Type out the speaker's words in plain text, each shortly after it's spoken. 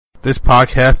This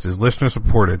podcast is listener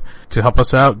supported. To help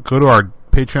us out, go to our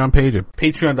Patreon page at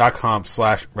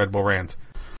patreon.com/Red Bull Rant.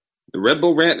 The Red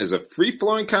Bull Rant is a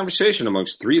free-flowing conversation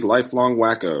amongst three lifelong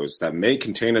wackos that may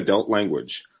contain adult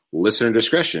language. Listener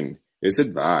discretion is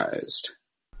advised.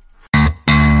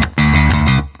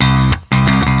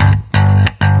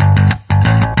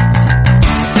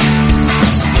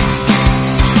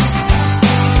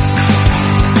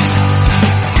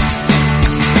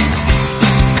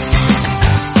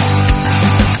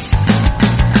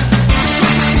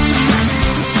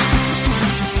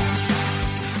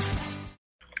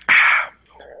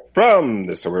 From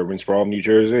the suburban sprawl of New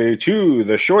Jersey to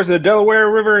the shores of the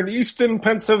Delaware River in eastern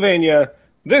Pennsylvania,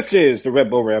 this is the Red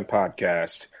Bull Rant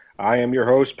Podcast. I am your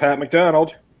host, Pat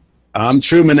McDonald. I'm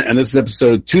Truman, and this is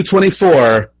episode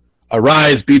 224,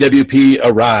 Arise, BWP,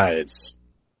 Arise.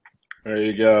 There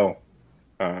you go.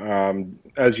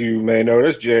 As you may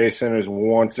notice, Jason is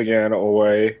once again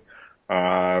away,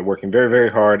 working very,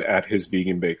 very hard at his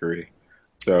vegan bakery.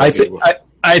 So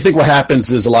I think what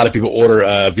happens is a lot of people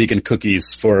order vegan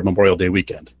cookies for Memorial Day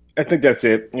weekend. I think that's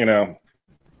it,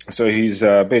 So he's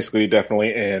basically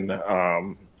definitely in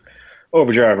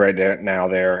overdrive right now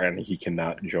there, and he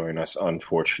cannot join us,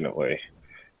 unfortunately.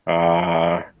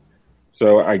 So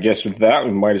I guess with that,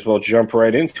 we might as well jump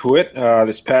right into it.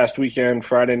 This past weekend,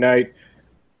 Friday night,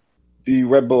 the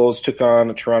Red Bulls took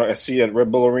on Toronto SC at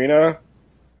Red Bull Arena.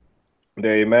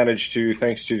 They managed to,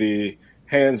 thanks to the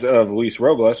hands of Luis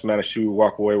Robles, managed to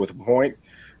walk away with a point,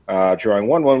 drawing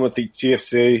 1-1 with the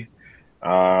TFC.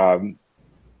 I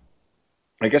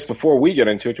guess before we get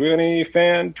into it, do we have any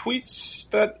fan tweets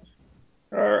that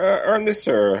are on this?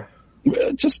 Or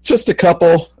just a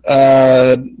couple.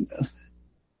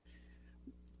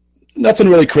 Nothing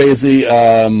really crazy.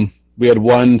 We had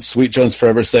one, Sweet Jones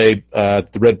Forever, say the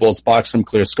Red Bulls boxed some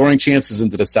clear scoring chances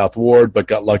into the South Ward, but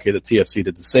got lucky that TFC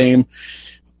did the same.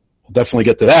 We'll definitely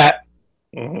get to that.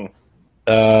 Mm-hmm.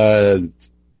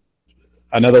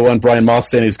 Another one, Brian Moss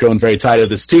saying he's growing very tired of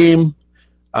this team.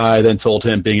 I then told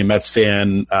him, being a Mets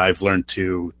fan, I've learned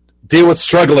to deal with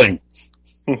struggling.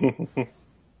 And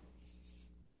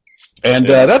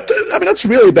that's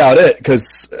really about it,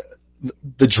 because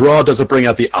the draw doesn't bring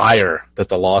out the ire that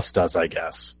the loss does, I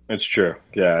guess. It's true.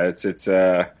 Yeah, it's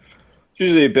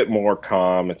usually a bit more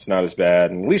calm. It's not as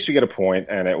bad. And at least you get a point,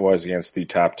 and it was against the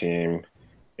top team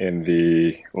in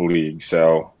the league.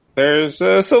 So there's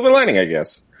a silver lining, I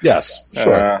guess. Yes,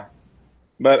 sure.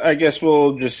 But I guess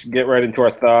we'll just get right into our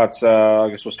thoughts. I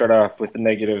guess we'll start off with the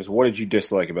negatives. What did you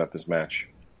dislike about this match?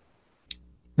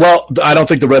 Well, I don't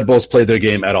think the Red Bulls played their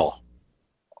game at all.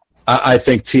 I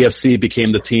think TFC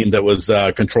became the team that was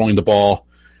controlling the ball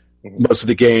most of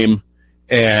the game.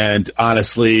 And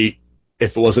honestly,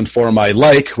 if it wasn't for my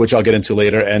which I'll get into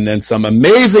later, and then some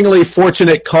amazingly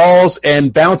fortunate calls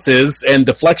and bounces and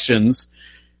deflections,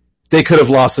 they could have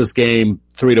lost this game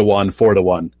 3-1,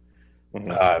 4-1.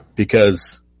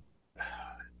 Because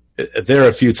there are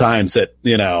a few times that,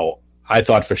 I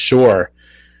thought for sure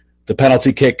the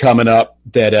penalty kick coming up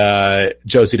that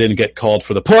Josie didn't get called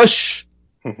for the push,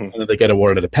 and then they get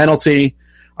awarded a penalty.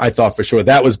 I thought for sure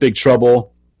that was big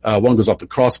trouble. One goes off the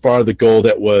crossbar, the goal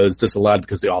that was disallowed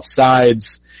because of the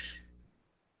offsides.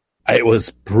 It was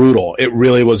brutal. It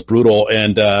really was brutal.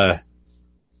 And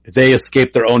they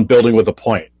escaped their own building with a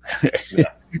point. Yeah.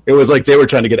 It was like they were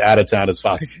trying to get out of town as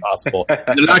fast as possible.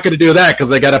 They're not going to do that because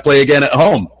they got to play again at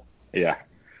home. Yeah.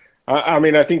 I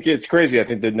mean, I think it's crazy. I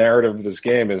think the narrative of this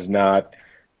game is not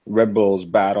Red Bulls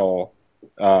battle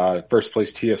first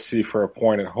place TFC for a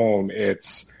point at home.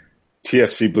 It's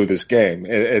TFC blew this game.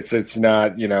 It's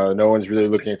not, no one's really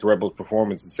looking at the Red Bulls'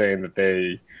 performance and saying that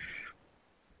they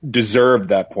deserved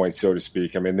that point, so to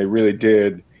speak. I mean, they really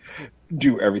did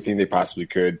do everything they possibly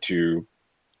could to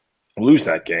lose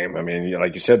that game. I mean,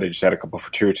 like you said, they just had a couple of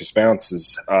fortuitous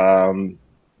bounces. My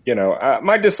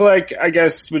dislike, I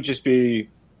guess, would just be,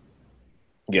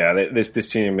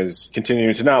 this team is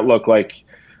continuing to not look like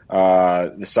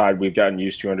the side we've gotten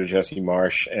used to under Jesse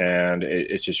Marsch, and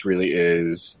it just really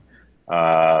is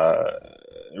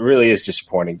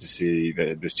disappointing to see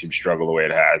this team struggle the way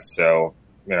it has. So,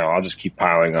 I'll just keep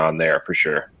piling on there for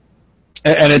sure.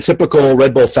 And in typical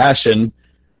Red Bull fashion,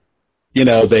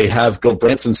 they have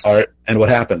Gilbranson start, and what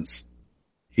happens?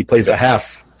 He plays a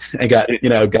half and got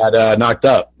knocked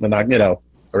up,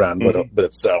 around a little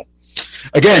bit. So,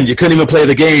 again, you couldn't even play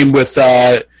the game with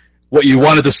what you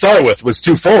wanted to start with was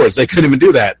two forwards. They couldn't even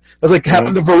do that. It was like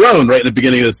happened to Verone right in the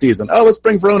beginning of the season. Oh, let's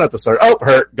bring Verone at the start. Oh,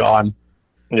 hurt, gone.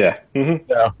 Yeah. Mm-hmm.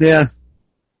 So, yeah.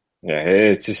 Yeah,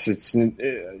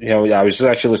 I was just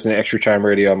actually listening to Extra Time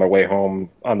Radio on my way home,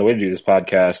 on the way to do this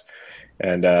podcast,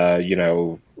 And,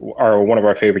 one of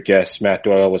our favorite guests, Matt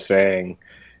Doyle, was saying,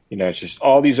 it's just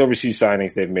all these overseas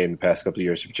signings they've made in the past couple of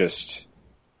years have just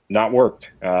not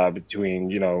worked. Between,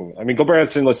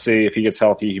 Gilbertson, let's see, if he gets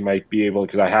healthy, he might be able,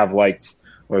 because I have liked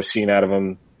what I've seen out of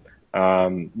him.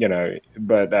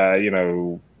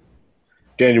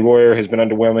 Daniel Royer has been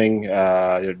underwhelming.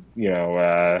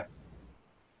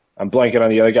 I'm blanking on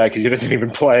the other guy because he doesn't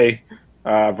even play.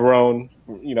 Verone,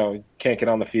 can't get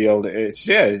on the field. It's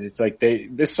like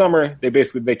this summer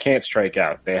they can't strike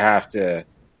out. They have to,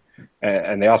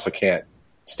 and they also can't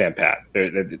stand pat.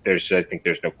 I think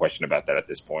there's no question about that at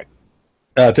this point.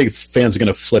 I think fans are going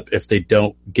to flip if they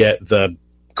don't get the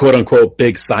quote unquote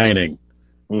big signing.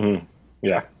 Mm-hmm.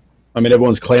 Yeah. I mean,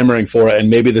 everyone's clamoring for it,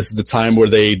 and maybe this is the time where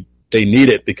they need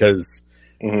it because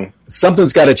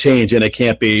something's got to change, and it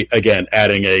can't be, again,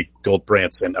 adding a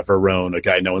Goldbranson, a Verone, a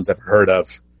guy no one's ever heard of.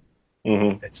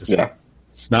 Mm-hmm. It's just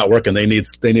it's not working. They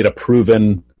need a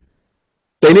proven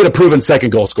second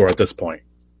goal scorer at this point.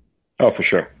 Oh, for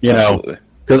sure. Absolutely.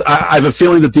 Because I have a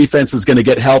feeling the defense is going to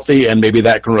get healthy, and maybe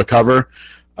that can recover.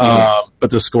 But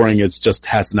the scoring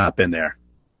has not been there.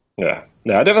 Yeah.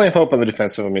 No, I definitely have hope on the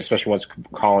defensive. Especially once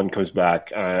Colin comes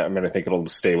back. I think it'll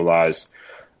stabilize.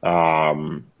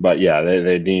 But yeah,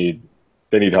 they need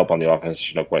help on the offense.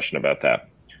 There's no question about that.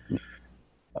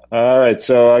 All right,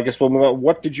 so I guess we'll move on.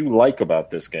 What did you like about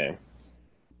this game?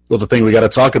 Well, the thing we got to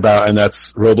talk about, and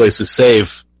that's Robles'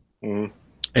 save. Mm-hmm.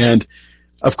 And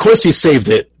of course, he saved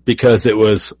it because it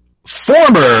was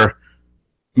former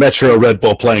Metro Red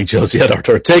Bull playing Josie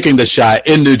Artur taking the shot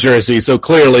in New Jersey. So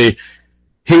clearly,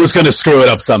 he was going to screw it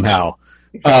up somehow.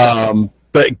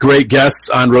 But great guess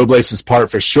on Robles'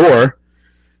 part for sure.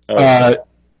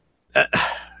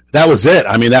 That was it.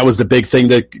 I mean, that was the big thing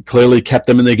that clearly kept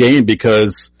them in the game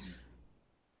because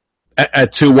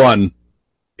at 2-1,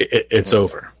 it's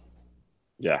over.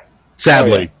 Yeah.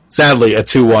 Sadly, at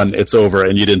 2-1, it's over,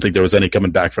 and you didn't think there was any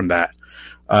coming back from that.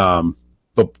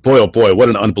 But boy, oh boy, what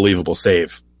an unbelievable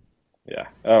save. Yeah.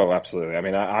 Oh, absolutely. I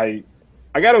mean, I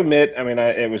got to admit,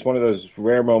 it was one of those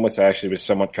rare moments I actually was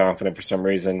somewhat confident for some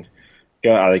reason.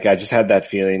 I just had that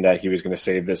feeling that he was going to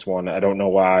save this one. I don't know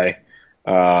why.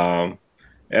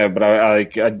 But I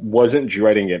wasn't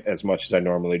dreading it as much as I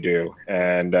normally do.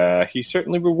 And he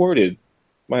certainly rewarded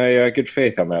my good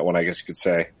faith on that one, I guess you could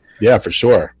say. Yeah, for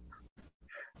sure.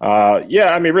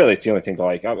 Really, it's the only thing to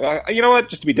like. You know what?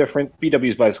 Just to be different,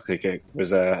 BW's bicycle kick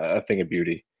was a thing of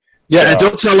beauty. Yeah, and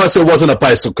don't tell us it wasn't a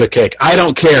bicycle kick. I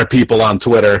don't care, people on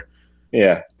Twitter.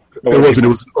 Yeah. It wasn't. It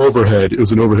was an overhead. It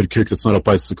was an overhead kick. That's not a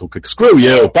bicycle kick. Screw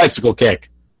you, bicycle kick.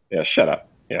 Yeah, shut up.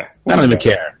 Yeah. I don't even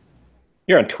care.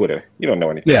 You're on Twitter. You don't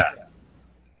know anything. Yeah.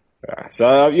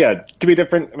 To be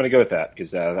different, I'm going to go with that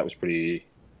because that was pretty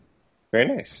very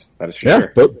nice. That is for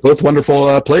sure. Both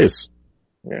wonderful plays.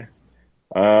 Yeah.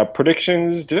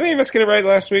 Predictions. Did any of us get it right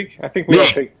last week? I think we all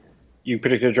think you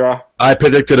predicted a draw. I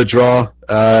predicted a draw,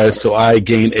 so I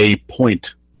gain a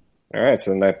point. All right,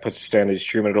 so then that puts Stanley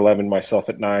Truman at 11, myself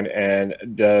at 9, and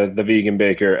the Vegan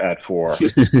Baker at 4.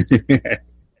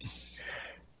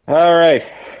 All right,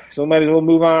 so might as well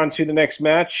move on to the next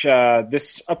match.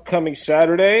 This upcoming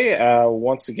Saturday,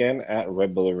 once again at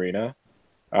Red Bull Arena,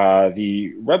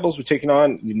 the Red Bulls were taking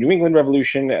on the New England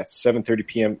Revolution at 7:30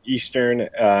 p.m. Eastern.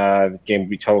 The game will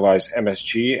be televised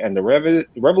MSG, and the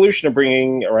Revolution are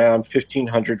bringing around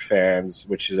 1,500 fans,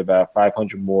 which is about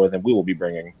 500 more than we will be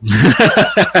bringing.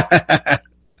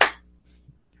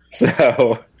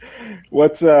 So,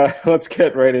 let's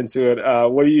get right into it.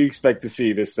 What do you expect to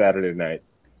see this Saturday night?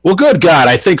 Well, good God,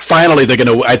 I think finally they're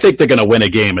gonna win a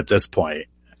game at this point.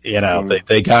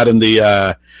 They got in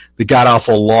the god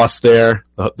awful loss there,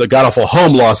 the god awful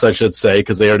home loss, I should say,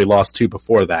 because they already lost 2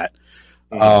 before that.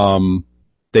 They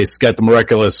got the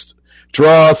miraculous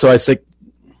draw, so I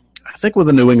think with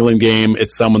the New England game,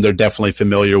 it's someone they're definitely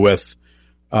familiar with,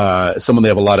 someone they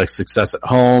have a lot of success at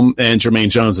home, and Jermaine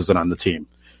Jones isn't on the team.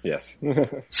 Yes.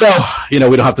 So, we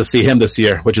don't have to see him this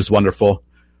year, which is wonderful.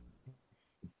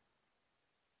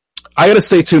 I got to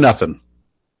say 2-0.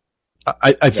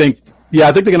 I think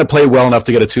they're going to play well enough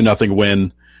to get a 2-0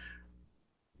 win.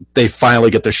 They finally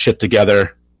get their shit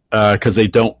together because they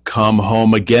don't come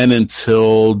home again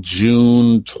until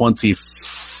June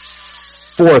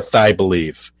 24th, I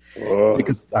believe.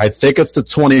 I think it's the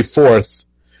 24th.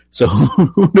 So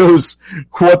who knows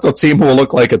what the team will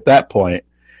look like at that point.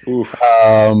 Oof.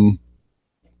 I'm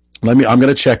going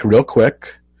to check real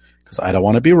quick because I don't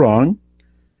want to be wrong.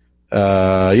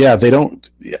 They don't.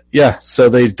 Yeah, so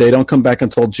they don't come back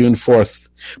until June 4th,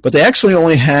 but they actually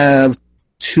only have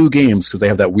 2 games because they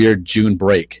have that weird June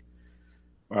break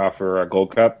for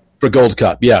Gold Cup. For Gold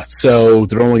Cup, yeah. So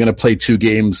they're only going to play 2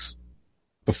 games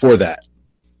before that.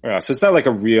 Yeah, so it's not like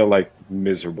a real like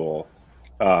miserable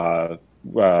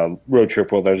road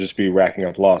trip where they'll just be racking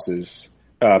up losses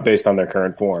based on their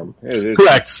current form.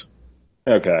 Correct.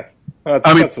 Okay.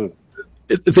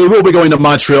 They will be going to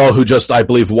Montreal, who just, I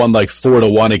believe, won like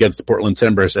 4-1 against the Portland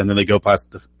Timbers, and then they go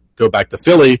back to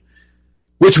Philly,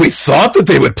 which we thought that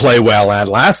they would play well at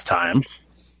last time.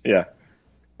 Yeah.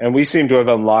 And we seem to have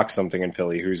unlocked something in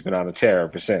Philly who's been on a tear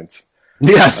ever since.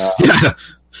 Yes. Yeah.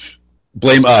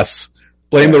 Blame us.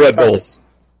 Blame the Red Bulls.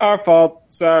 Our fault.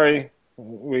 Sorry.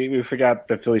 We forgot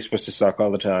that Philly's supposed to suck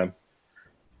all the time.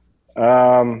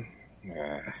 I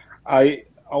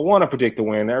want to predict the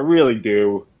win. I really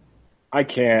do. I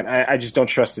can't. I just don't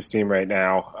trust this team right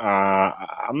now.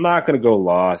 I'm not going to go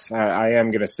loss. I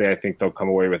am going to say I think they'll come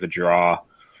away with a draw.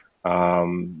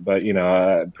 But,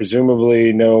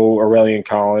 presumably no Aurelian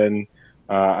Collin.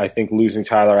 I think losing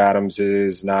Tyler Adams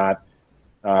is not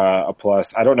a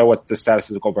plus. I don't know what the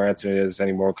status of Cole Branson is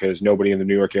anymore because nobody in the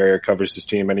New York area covers this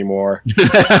team anymore.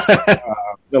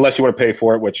 Unless you want to pay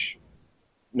for it, which,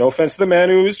 no offense to the man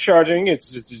who is charging.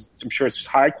 I'm sure it's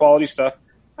high quality stuff.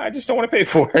 I just don't want to pay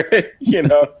for it,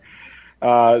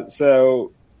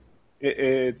 So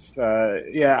it's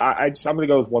I'm going to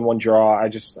go with 1-1 draw. I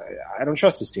don't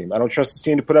trust this team. I don't trust this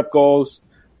team to put up goals.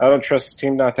 I don't trust this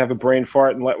team not to have a brain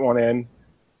fart and let one in.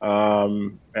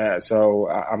 So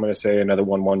I'm going to say another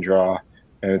 1-1 draw,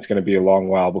 and it's going to be a long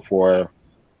while before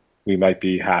we might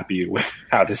be happy with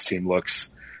how this team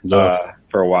looks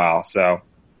for a while. So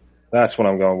that's what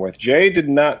I'm going with. Jay did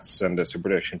not send us a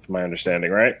prediction, from my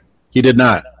understanding, right? He did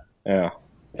not. Yeah.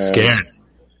 Scared.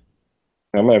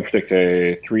 I'm going to predict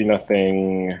a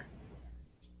 3-0.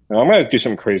 No, I'm going to do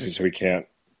something crazy so he can't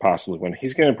possibly win.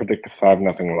 He's going to predict a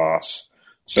 5-0 loss.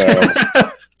 So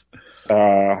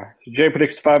Jay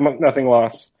predicts 5-0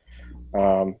 loss,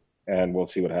 and we'll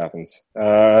see what happens.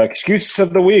 Excuses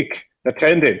of the week.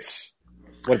 Attendance.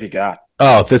 What have you got?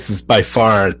 Oh, this is by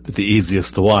far the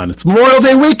easiest one. It's Memorial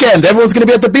Day weekend. Everyone's going to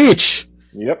be at the beach.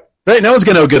 Yep. Right? No one's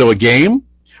going to go to a game.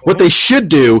 What they should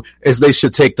do is they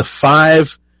should take the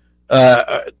 5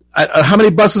 how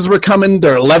many buses were coming?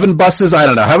 There are 11 buses. I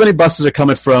don't know. How many buses are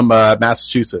coming from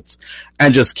Massachusetts?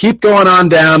 And just keep going on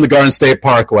down the Garden State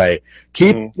Parkway.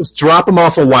 Just drop them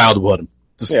off of Wildwood.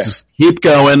 Just keep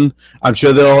going. I'm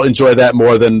sure they'll enjoy that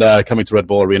more than coming to Red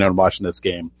Bull Arena and watching this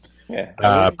game.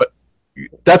 Yeah. But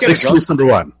that's excuse number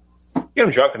one. Get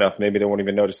them drunk enough, maybe they won't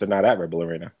even notice they're not at Red Bull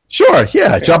Arena. Sure,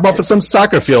 yeah. Drop off at some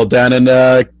soccer field down in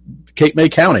Cape May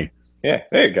County. Yeah,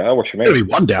 there you go. That works for me. There'll be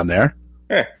one down there.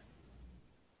 Yeah.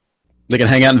 They can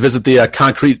hang out and visit the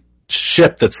concrete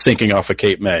ship that's sinking off of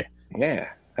Cape May. Yeah,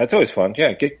 that's always fun.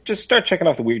 Yeah, just start checking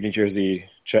off the Weird New Jersey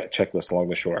checklist along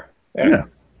the shore. Yeah,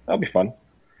 that'll be fun.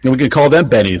 And we can call them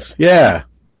Bennies. Yeah.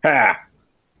 Ha!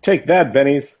 Take that,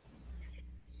 Bennies.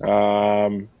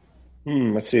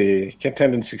 Let's see.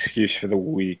 Attendance excuse for the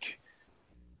week.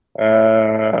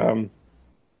 Yeah,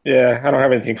 I don't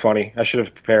have anything funny. I should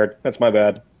have prepared. That's my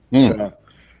bad.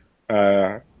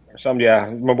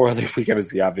 Memorial Day weekend is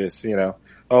the obvious,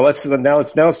 Oh, let's do the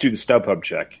StubHub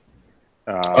check.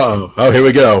 Here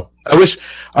we go. All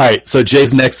right, so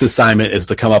Jay's next assignment is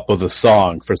to come up with a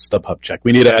song for StubHub check.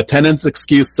 We need an attendance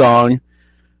excuse song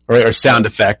or sound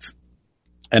effect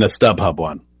and a StubHub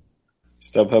one.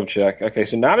 StubHub check. Okay,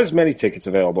 so not as many tickets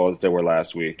available as there were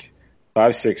last week.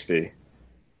 560.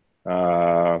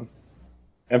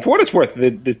 And for what it's worth,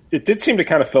 it did seem to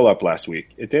kind of fill up last week.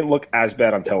 It didn't look as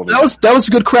bad on television. That was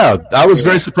a good crowd. I was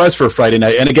very surprised for a Friday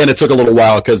night. And again, it took a little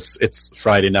while because it's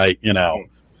Friday night, Yeah.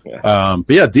 But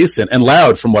yeah, decent and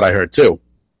loud from what I heard too.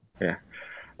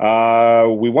 Yeah.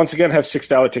 We once again have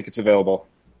 $6 tickets available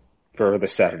for the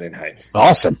Saturday night.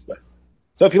 Awesome.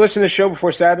 So if you listen to the show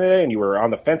before Saturday and you were on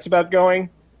the fence about going,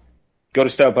 go to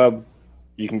StubHub.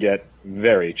 You can get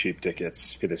very cheap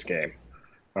tickets for this game.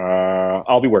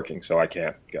 I'll be working, so I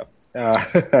can't go.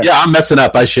 Yeah, I'm messing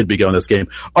up. I should be going this game.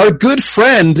 Our good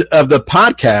friend of the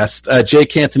podcast, Jay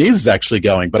Cantonese, is actually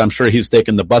going, but I'm sure he's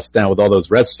taking the bus down with all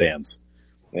those Revs fans.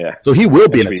 Yeah. So he will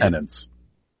be in attendance.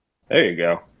 There you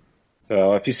go.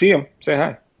 So if you see him, say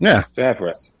hi. Yeah. Say hi for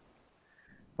us.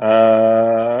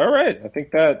 All right. I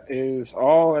think that is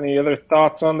all. Any other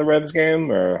thoughts on the Revs game?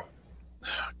 Or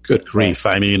good grief.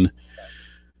 I mean,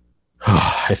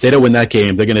 if they don't win that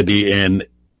game, they're going to be in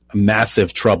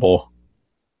massive trouble.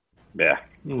 Yeah.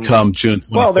 Come June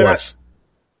 24th. Well,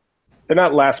 they're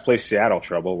not last place Seattle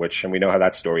trouble, and we know how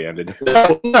that story ended.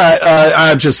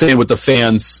 I'm just saying with the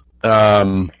fans.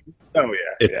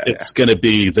 It's going to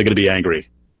be, they're going to be angry.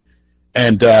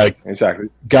 And exactly.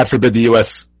 God forbid the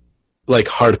U.S.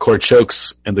 hardcore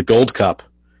chokes in the Gold Cup.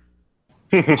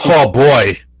 Oh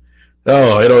boy.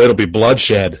 Oh, it'll be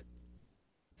bloodshed.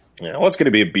 Yeah, well, it's going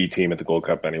to be a B team at the Gold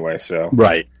Cup anyway. So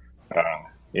Right.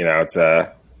 it's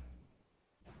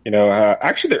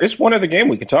actually there is one other game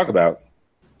we can talk about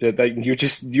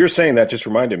that you're saying that just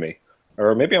reminded me,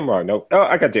 or maybe I'm wrong. No,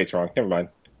 I got dates wrong. Never mind.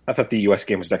 I thought the U.S.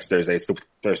 game was next Thursday. It's the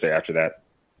Thursday after that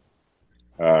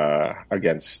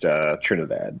against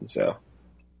Trinidad. So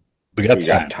We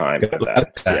got time for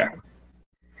that. Yeah.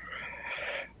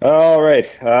 All right.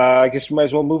 I guess we might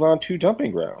as well move on to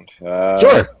Dumping Ground.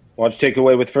 Sure. Why don't you take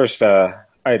away with the first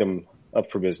item up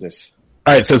for business?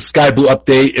 All right, so Sky Blue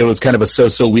update. It was kind of a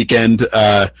so-so weekend.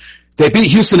 They beat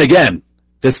Houston again,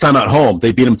 this time at home.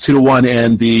 They beat them 2-1,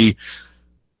 and the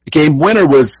game winner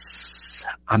was,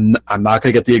 I'm not going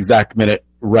to get the exact minute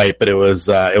right, but it was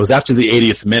after the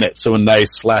 80th minute, so a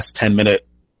nice last 10-minute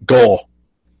goal,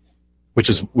 which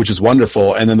is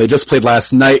wonderful. And then they just played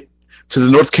last night to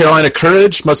the North Carolina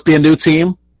Courage. Must be a new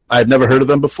team. I've never heard of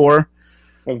them before.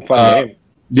 Fun name.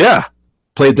 Yeah,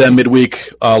 played them midweek,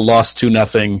 lost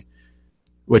 2-0.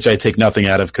 Which I take nothing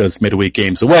out of because midweek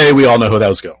games away, we all know how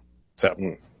those go. So, what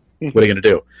are you going to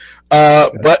do?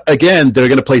 But again, they're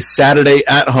going to play Saturday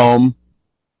at home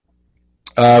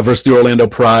versus the Orlando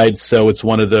Pride. So it's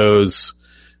one of those,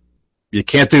 you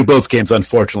can't do both games,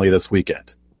 unfortunately, this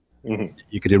weekend. Mm-hmm.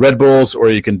 You can do Red Bulls or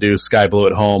you can do Sky Blue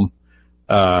at home.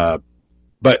 But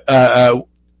I'm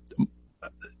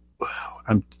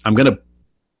going to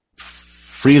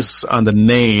freeze on the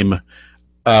name.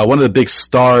 One of the big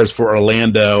stars for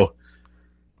Orlando.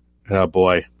 Oh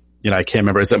boy, I can't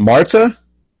remember. Is it Marta?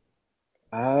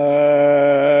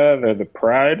 They're the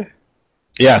Pride.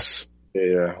 Yes.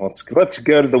 Yeah. Let's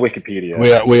go to the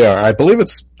Wikipedia. We are. I believe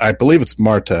it's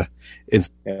Marta.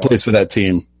 Plays for that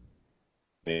team.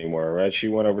 Anymore, right? She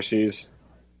went overseas.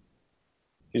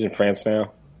 She's in France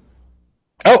now.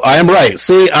 Oh, I am right.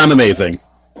 See, I'm amazing.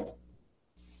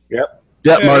 Yep.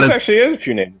 Yep. Marta actually is a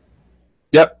few names.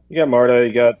 Yep. You got Marta.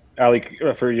 You got Ali.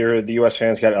 For the U.S.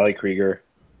 fans, you got Ali Krieger.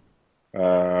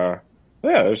 There's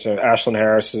Ashlyn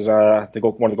Harris is one of the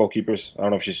goalkeepers. I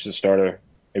don't know if she's just a starter.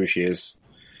 Maybe she is.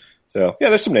 So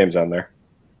there's some names on there.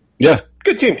 Yeah,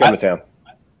 good team coming to town.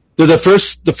 The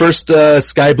first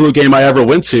Sky Blue game I ever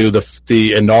went to,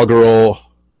 the inaugural.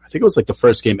 I think it was like the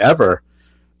first game ever.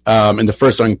 In the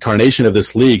first incarnation of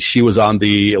this league, she was on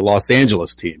the Los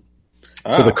Angeles team.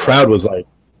 So the crowd was like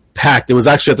packed. It was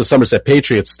actually at the Somerset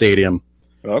Patriots Stadium.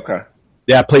 Okay.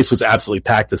 That place was absolutely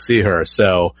packed to see her.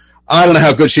 So I don't know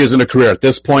how good she is in her career at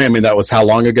this point. I mean, that was how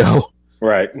long ago?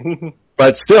 Right.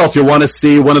 But still, if you want to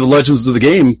see one of the legends of the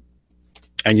game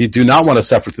and you do not want to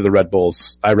suffer through the Red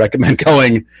Bulls, I recommend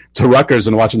going to Rutgers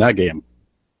and watching that game.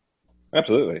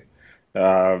 Absolutely.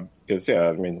 Because,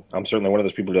 I'm certainly one of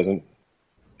those people who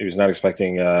was not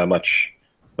expecting much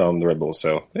from the Red Bulls.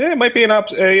 So it might be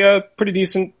a pretty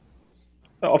decent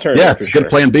alternative. Yeah, it's a good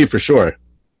plan B for sure.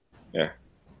 Yeah.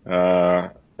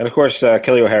 And of course,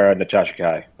 Kelly O'Hara and Natasha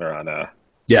Kai are on.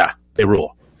 Yeah, they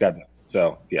rule.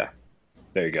 So, yeah,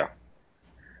 there you go.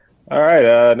 All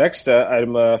right, next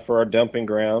item for our dumping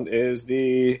ground is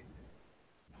the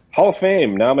Hall of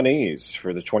Fame nominees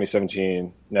for the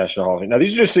 2017 National Hall of Fame. Now,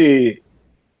 these are just the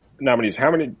nominees.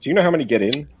 Do you know how many get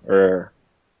in? Or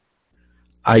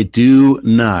I do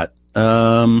not. But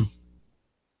I'm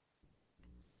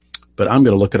going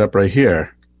to look it up right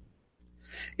here.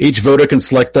 Each voter can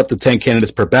select up to 10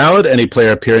 candidates per ballot. Any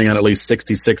player appearing on at least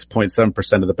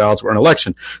 66.7% of the ballots were an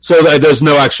election. So there's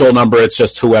no actual number. It's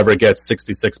just whoever gets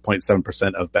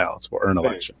 66.7% of ballots will earn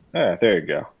election. There you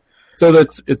go. So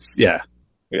yeah.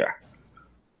 Yeah.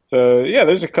 So,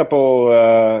 there's a couple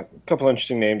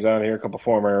interesting names on here, a couple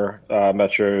former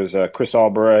Metros. Chris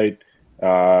Albright.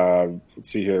 Let's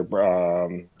see here.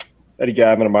 Eddie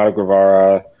Gavin, Amado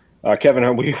Guevara. Kevin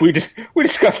Hunt, we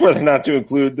discussed whether or not to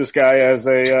include this guy as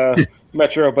a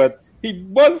Metro, but he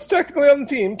was technically on the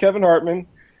team. Kevin Hartman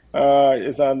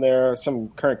is on there. Some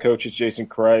current coaches, Jason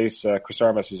Kreis, Chris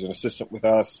Armas, who's an assistant with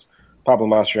us, Pablo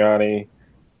Mastriani,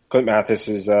 Clint Mathis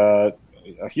is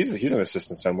he's an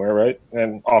assistant somewhere, right?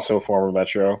 And also a former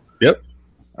Metro. Yep.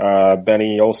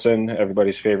 Benny Olson,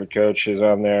 everybody's favorite coach, is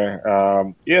on there.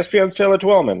 ESPN's Taylor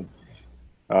Twellman.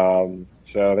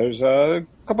 So there's a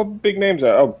couple big names.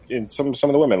 And some of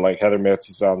the women, like Heather Mitz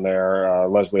is on there,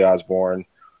 Leslie Osborne.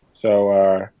 So,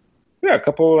 a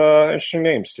couple interesting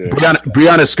names too.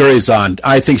 Brianna Scurry's on.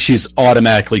 I think she's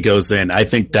automatically goes in. I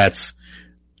think that's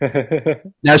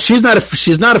now she's not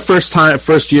a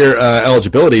first year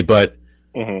eligibility, but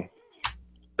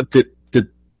did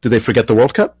they forget the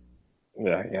World Cup?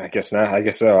 Yeah, I guess not. I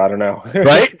guess so. I don't know.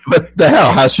 Right? What the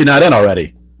hell? How's she not in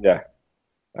already? Yeah.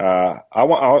 I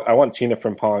want Tina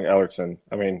Frimpong Ellertson.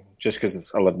 I mean, just because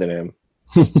I love the name.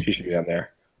 She should be on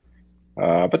there.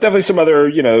 But definitely some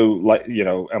other,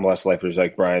 MLS lifers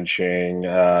like Brian Ching.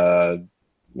 Who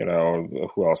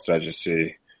else did I just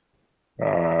see?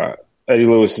 Eddie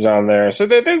Lewis is on there. So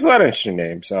there's a lot of interesting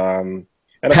names. And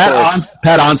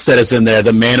Pat Onstead is in there,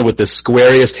 the man with the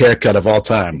squariest haircut of all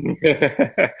time.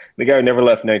 The guy who never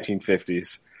left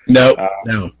 1950s. No.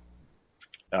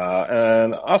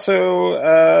 And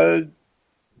also,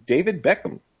 David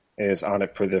Beckham is on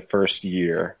it for the first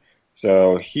year.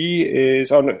 So he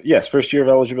is on, first year of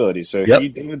eligibility. So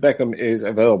David Beckham is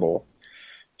available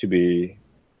to be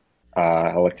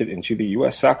elected into the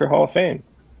U.S. Soccer Hall of Fame.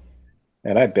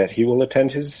 And I bet he will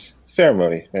attend his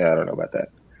ceremony. Yeah, I don't know about that.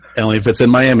 Only if it's in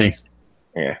Miami.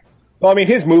 Yeah. Well, I mean,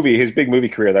 his big movie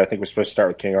career that I think was supposed to start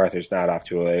with King Arthur is not off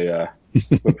to a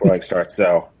good point start.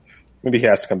 So maybe he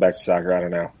has to come back to soccer. I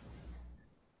don't know.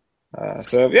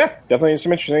 Definitely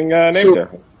some interesting names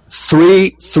there.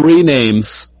 Three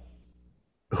names.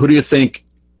 Who do you think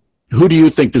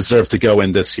deserve to go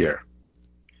in this year?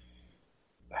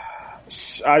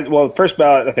 First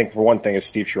ballot, I think, for one thing, is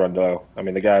Steve Cherundolo. I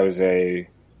mean, the guy was he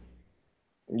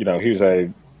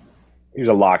was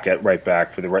a lock at right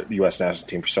back for the U.S. national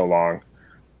team for so long.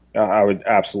 I would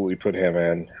absolutely put him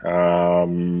in.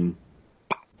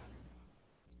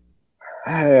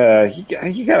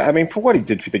 You got. I mean, for what he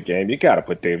did for the game, you got to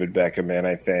put David Beckham in.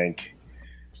 I think.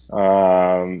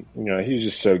 He was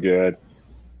just so good.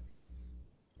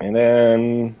 And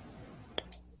then,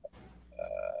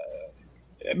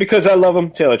 because I love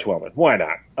him, Taylor Twellman. Why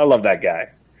not? I love that guy.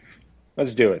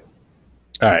 Let's do it.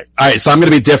 All right. So I'm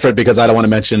going to be different because I don't want to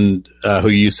mention who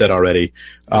you said already.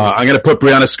 I'm going to put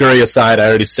Brianna Scurry aside. I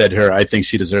already said her. I think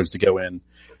she deserves to go in.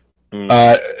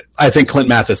 I think Clint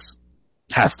Mathis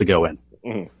has to go in.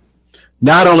 Mm-hmm.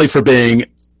 Not only for being,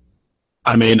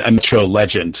 a Metro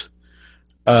legend,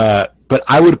 but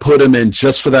I would put him in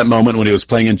just for that moment when he was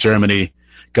playing in Germany,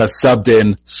 got subbed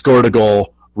in, scored a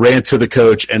goal, ran to the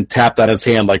coach, and tapped on his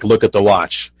hand like, look at the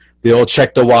watch. The old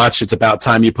check the watch, it's about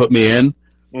time you put me in.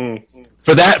 Mm.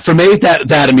 For me,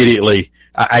 that immediately,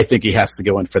 I think he has to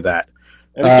go in for that.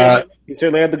 And he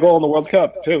certainly had the goal in the World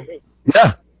Cup, too.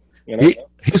 Yeah.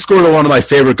 He scored one of my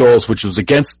favorite goals, which was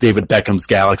against David Beckham's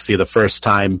Galaxy the first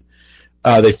time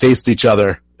they faced each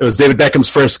other. It was David Beckham's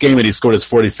first game, and he scored his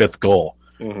 45th goal.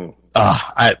 Mm-hmm.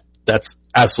 That's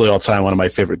absolutely all-time one of my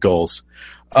favorite goals.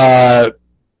 Pablo,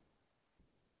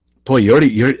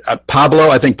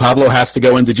 I think Pablo has to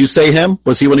go in. Did you say him?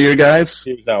 Was he one of your guys?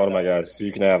 He was not one of my guys, so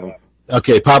you can have him.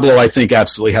 Okay, Pablo, I think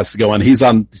absolutely has to go in. He's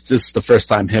on. This is the first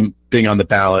time him being on the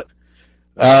ballot.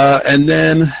 And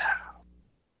then,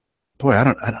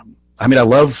 I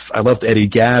loved Eddie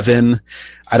Gavin.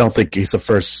 I don't think he's the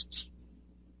first.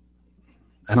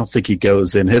 I don't think he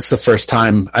goes in. It's the first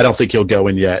time. I don't think he'll go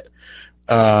in yet.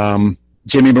 Jaime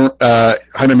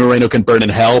Moreno can burn in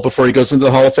hell before he goes into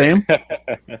the Hall of Fame.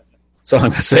 That's all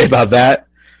I'm going to say about that.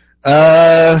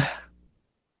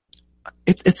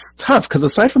 It's tough because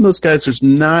aside from those guys, there's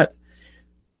not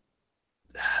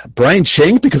Brian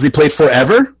Ching because he played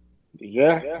forever.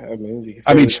 Yeah,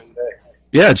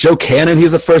 yeah, Joe Cannon.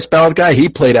 He's the first ballot guy. He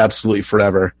played absolutely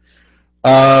forever.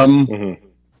 Mm-hmm.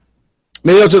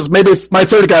 Maybe my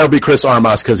third guy will be Chris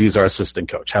Armas because he's our assistant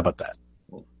coach. How about that?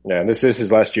 Yeah, and this is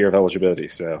his last year of eligibility.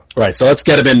 So right, so let's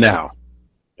get him in now.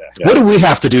 Yeah. What do we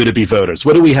have to do to be voters?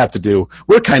 What do we have to do?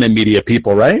 We're kind of media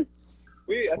people, right?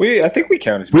 I think we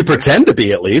count as media. We pretend to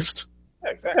be, at least.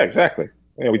 Yeah, exactly.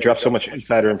 We drop so much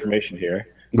insider information here.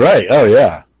 Right. Oh,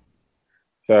 yeah.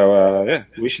 So,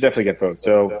 we should definitely get votes.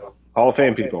 So, Hall of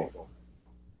Fame people,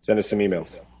 send us some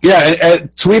emails. Yeah,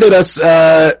 and tweet at us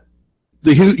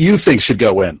who you think should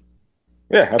go in.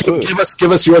 Yeah, absolutely.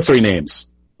 Give us your three names.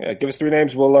 Yeah, give us three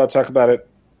names. We'll talk about it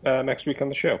next week on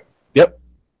the show. Yep.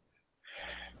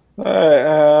 All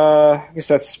right. I guess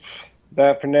that's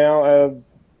that for now.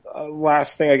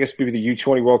 Last thing, I guess, would be the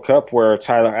U20 World Cup, where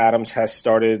Tyler Adams has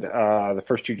started the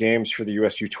first two games for the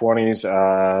U.S. U20s.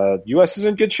 The U.S. is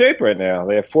in good shape right now.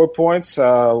 They have 4 points,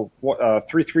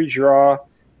 3-3 draw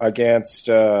against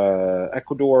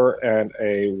Ecuador, and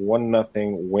a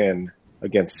 1-0 win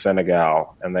against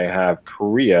Senegal. And they have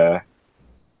Korea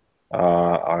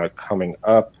coming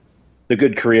up. The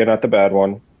good Korea, not the bad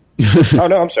one. Oh,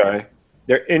 no, I'm sorry.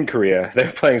 They're in Korea. They're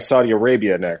playing Saudi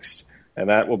Arabia next. And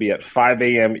that will be at 5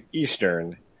 a.m.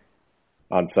 Eastern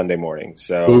on Sunday morning.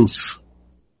 So, oof.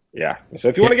 Yeah. So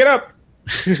if you want to get up.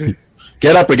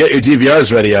 Get up or get your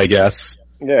DVRs ready, I guess.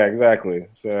 Yeah, exactly.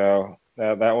 So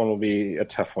that one will be a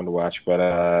tough one to watch. But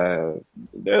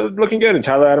they're looking good. And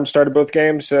Tyler Adams started both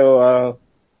games. So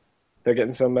they're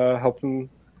getting some help from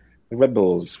the Red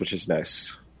Bulls, which is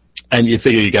nice. And you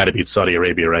figure you got to beat Saudi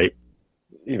Arabia, right?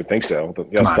 You would think so.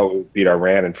 But y'all still beat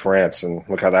Iran and France, and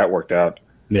look how that worked out.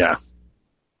 Yeah.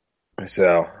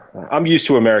 So I'm used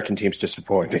to American teams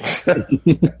disappointing.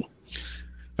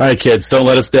 All right, kids, don't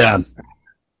let us down.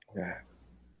 Yeah.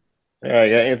 All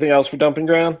right, anything else for Dumping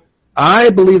Ground? I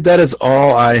believe that is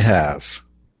all I have.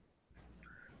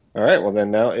 All right, well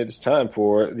then now it is time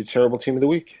for the terrible team of the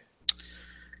week.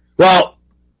 Well,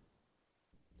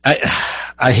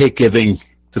 I hate giving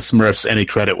the Smurfs any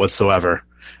credit whatsoever.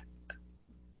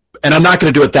 And I'm not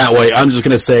going to do it that way. I'm just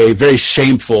going to say very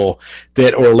shameful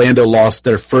that Orlando lost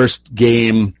their first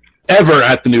game ever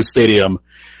at the new stadium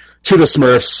to the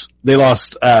Smurfs. They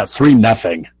lost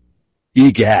 3-0.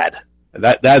 Egad.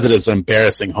 That is an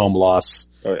embarrassing home loss.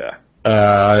 Oh, yeah.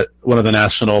 One of the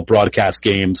national broadcast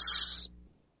games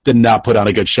did not put on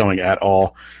a good showing at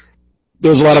all.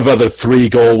 There was a lot of other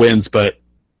 3-goal wins, but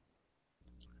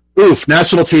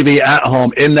national TV at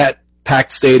home in that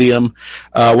packed stadium,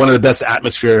 one of the best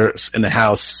atmospheres in the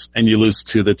house, and you lose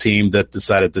to the team that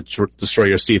decided to destroy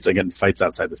your seats and get in fights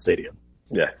outside the stadium.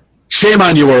 Yeah. Shame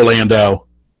on you, Orlando.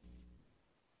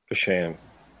 For shame.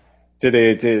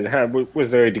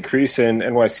 Was there a decrease in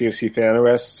NYCFC fan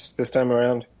arrests this time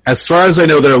around? As far as I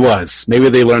know, there was. Maybe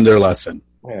they learned their lesson.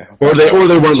 Yeah. Or they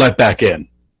weren't let back in,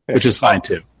 which is fine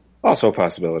too. Also a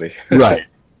possibility. Right.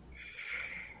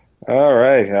 All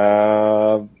right.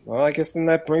 Well, I guess then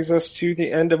that brings us to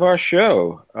the end of our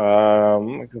show.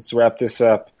 Let's wrap this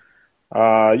up.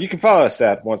 You can follow us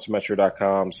at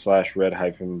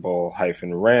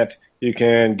oncemetro.com/red-bull-rant. You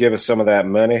can give us some of that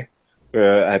money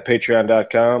at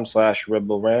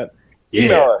patreon.com/redbullrant. Yeah.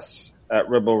 Email us at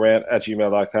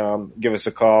redbullrant@gmail.com. Give us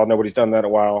a call. Nobody's done that in a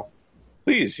while.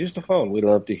 Please use the phone. We'd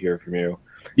love to hear from you.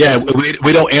 Yeah,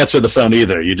 we don't answer the phone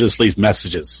either. You just leave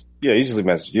messages. Yeah, you just leave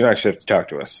messages. You don't actually have to talk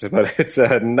to us. But it's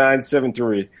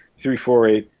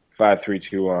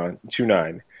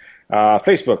 973-348-5329.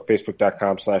 Facebook,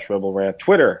 facebook.com/RedbullRant.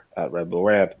 Twitter at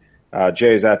RedbullRant.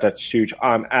 Jay is at That's Huge.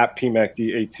 I'm at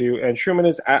PMACD82. And Truman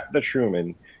is at The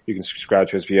Truman. You can subscribe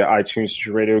to us via iTunes,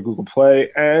 Stitcher Radio, Google Play,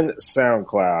 and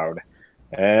SoundCloud.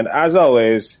 And as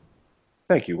always,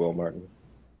 thank you, Will Martin.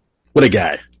 What a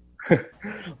guy.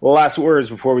 Last words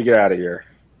before we get out of here.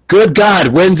 Good God,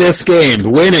 win this game.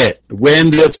 Win it. Win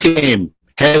this game.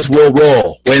 Heads will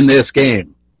roll. Win this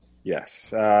game.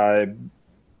 Yes.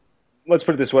 Let's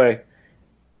put it this way.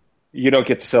 You don't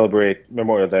get to celebrate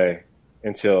Memorial Day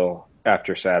until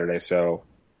after Saturday, so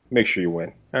make sure you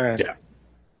win. All right. Yeah.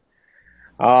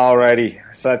 All righty.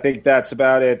 So I think that's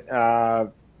about it.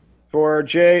 For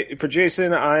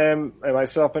Jason, I am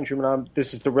myself and Truman.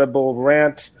 This is the Red Bull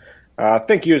Rant.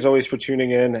 Thank you as always for tuning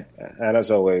in, and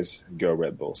as always, go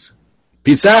Red Bulls.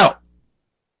 Peace out.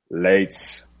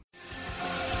 Lates.